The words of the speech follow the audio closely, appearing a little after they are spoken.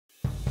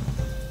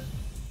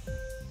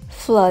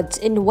Floods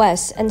in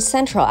West and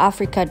Central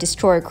Africa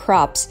destroy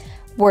crops,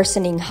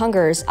 worsening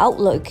hunger's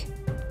outlook.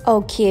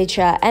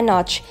 Ocheiga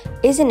Enoch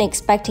isn't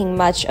expecting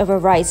much of a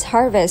rice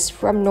harvest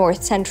from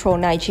north-central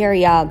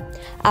Nigeria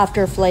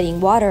after flooding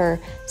water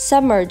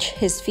submerged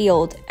his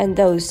field and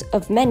those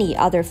of many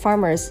other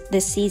farmers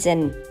this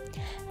season.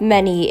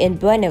 Many in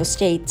Benue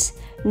State,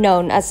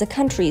 known as the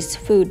country's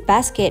food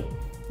basket,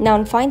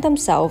 now find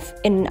themselves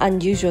in an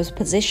unusual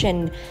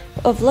position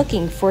of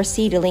looking for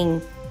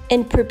seedling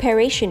in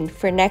preparation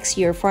for next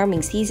year's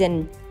farming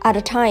season, at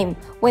a time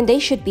when they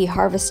should be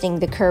harvesting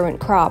the current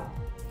crop.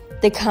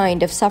 The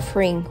kind of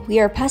suffering we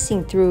are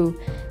passing through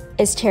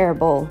is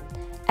terrible,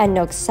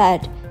 Enoch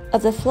said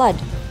of the flood,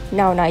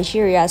 now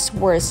Nigeria's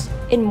worst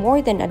in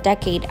more than a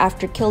decade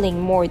after killing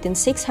more than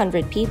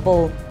 600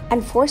 people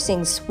and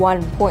forcing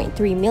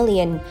 1.3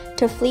 million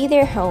to flee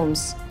their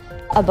homes.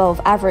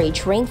 Above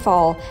average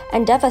rainfall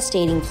and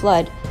devastating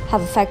flood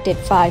have affected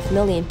 5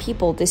 million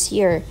people this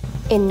year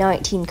in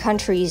 19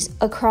 countries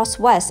across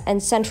West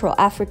and Central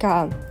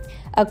Africa,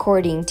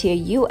 according to a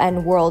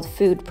UN World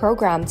Food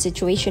Programme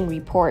situation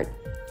report.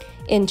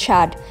 In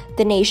Chad,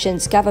 the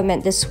nation's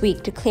government this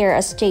week declared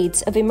a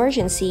state of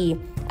emergency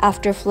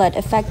after flood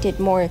affected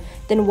more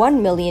than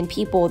 1 million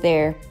people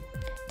there.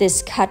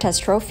 This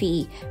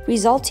catastrophe,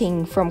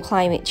 resulting from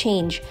climate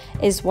change,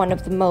 is one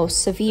of the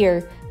most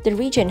severe the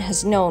region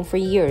has known for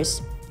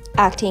years,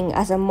 acting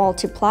as a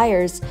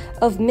multiplier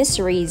of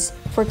miseries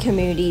for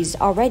communities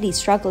already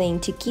struggling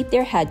to keep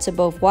their heads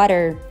above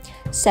water,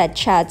 said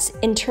Chad's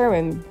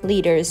interim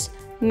leaders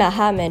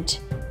Mohamed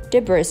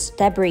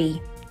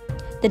Debris.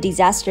 The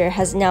disaster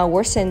has now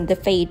worsened the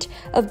fate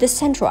of the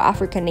Central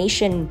African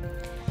nation.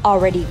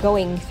 Already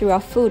going through a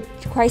food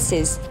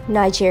crisis,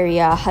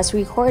 Nigeria has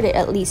recorded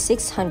at least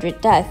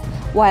 600 deaths,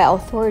 while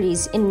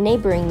authorities in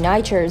neighboring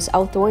Niger's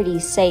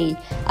authorities say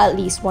at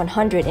least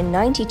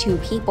 192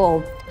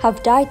 people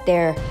have died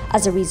there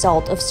as a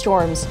result of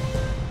storms,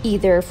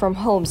 either from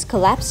homes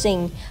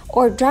collapsing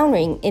or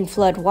drowning in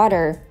flood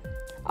water.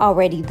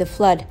 Already the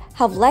flood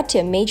have led to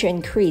a major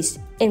increase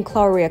in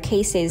cholera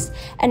cases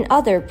and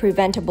other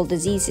preventable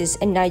diseases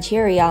in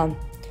Nigeria.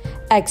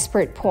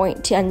 Experts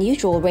point to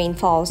unusual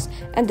rainfalls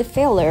and the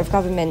failure of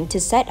government to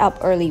set up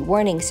early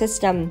warning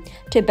system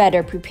to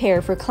better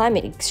prepare for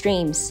climate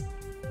extremes.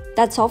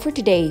 That's all for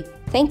today.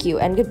 Thank you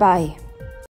and goodbye.